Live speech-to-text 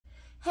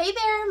Hey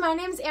there, my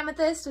name's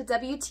Amethyst with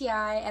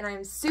WTI, and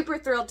I'm super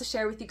thrilled to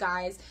share with you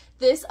guys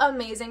this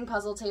amazing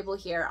puzzle table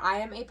here. I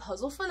am a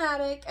puzzle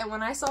fanatic, and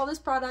when I saw this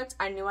product,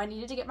 I knew I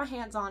needed to get my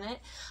hands on it.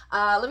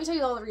 Let me tell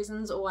you all the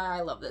reasons why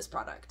I love this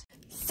product.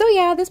 So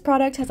yeah, this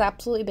product has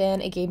absolutely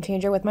been a game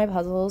changer with my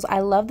puzzles. I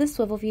love the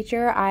swivel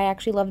feature. I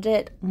actually loved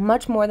it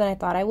much more than I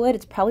thought I would.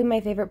 It's probably my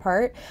favorite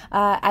part.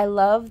 I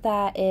love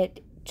that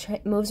it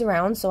moves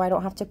around so I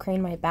don't have to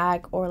crane my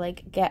back or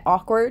like get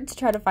awkward to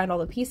try to find all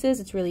the pieces.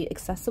 It's really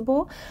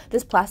accessible.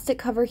 This plastic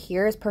cover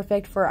here is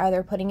perfect for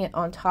either putting it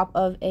on top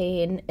of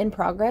an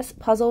in-progress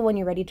puzzle when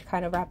you're ready to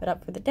kind of wrap it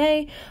up for the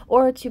day,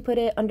 or to put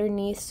it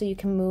underneath so you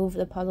can move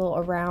the puzzle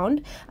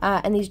around.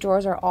 And these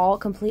drawers are all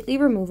completely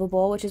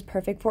removable, which is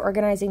perfect for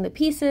organizing the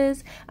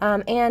pieces,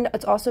 and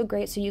it's also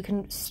great so you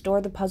can store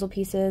the puzzle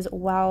pieces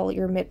while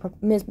you're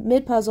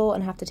mid-puzzle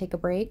and have to take a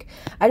break.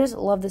 I just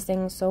love this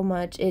thing so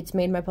much. It's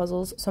made my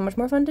puzzles so much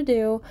more fun to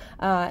do,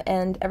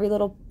 and every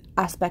little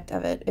aspect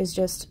of it is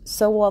just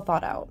so well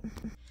thought out.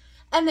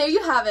 And there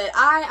you have it.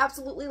 I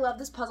absolutely love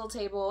this puzzle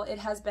table. It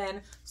has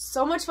been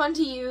so much fun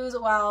to use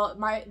while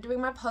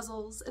doing my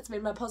puzzles. It's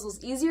made my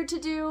puzzles easier to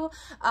do,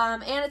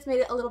 and it's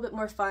made it a little bit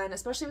more fun,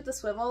 especially with the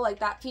swivel. Like,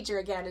 that feature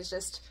again is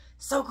just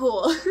so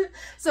cool.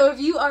 So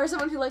if you are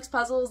someone who likes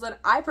puzzles, then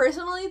I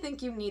personally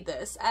think you need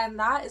this, and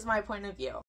that is my point of view.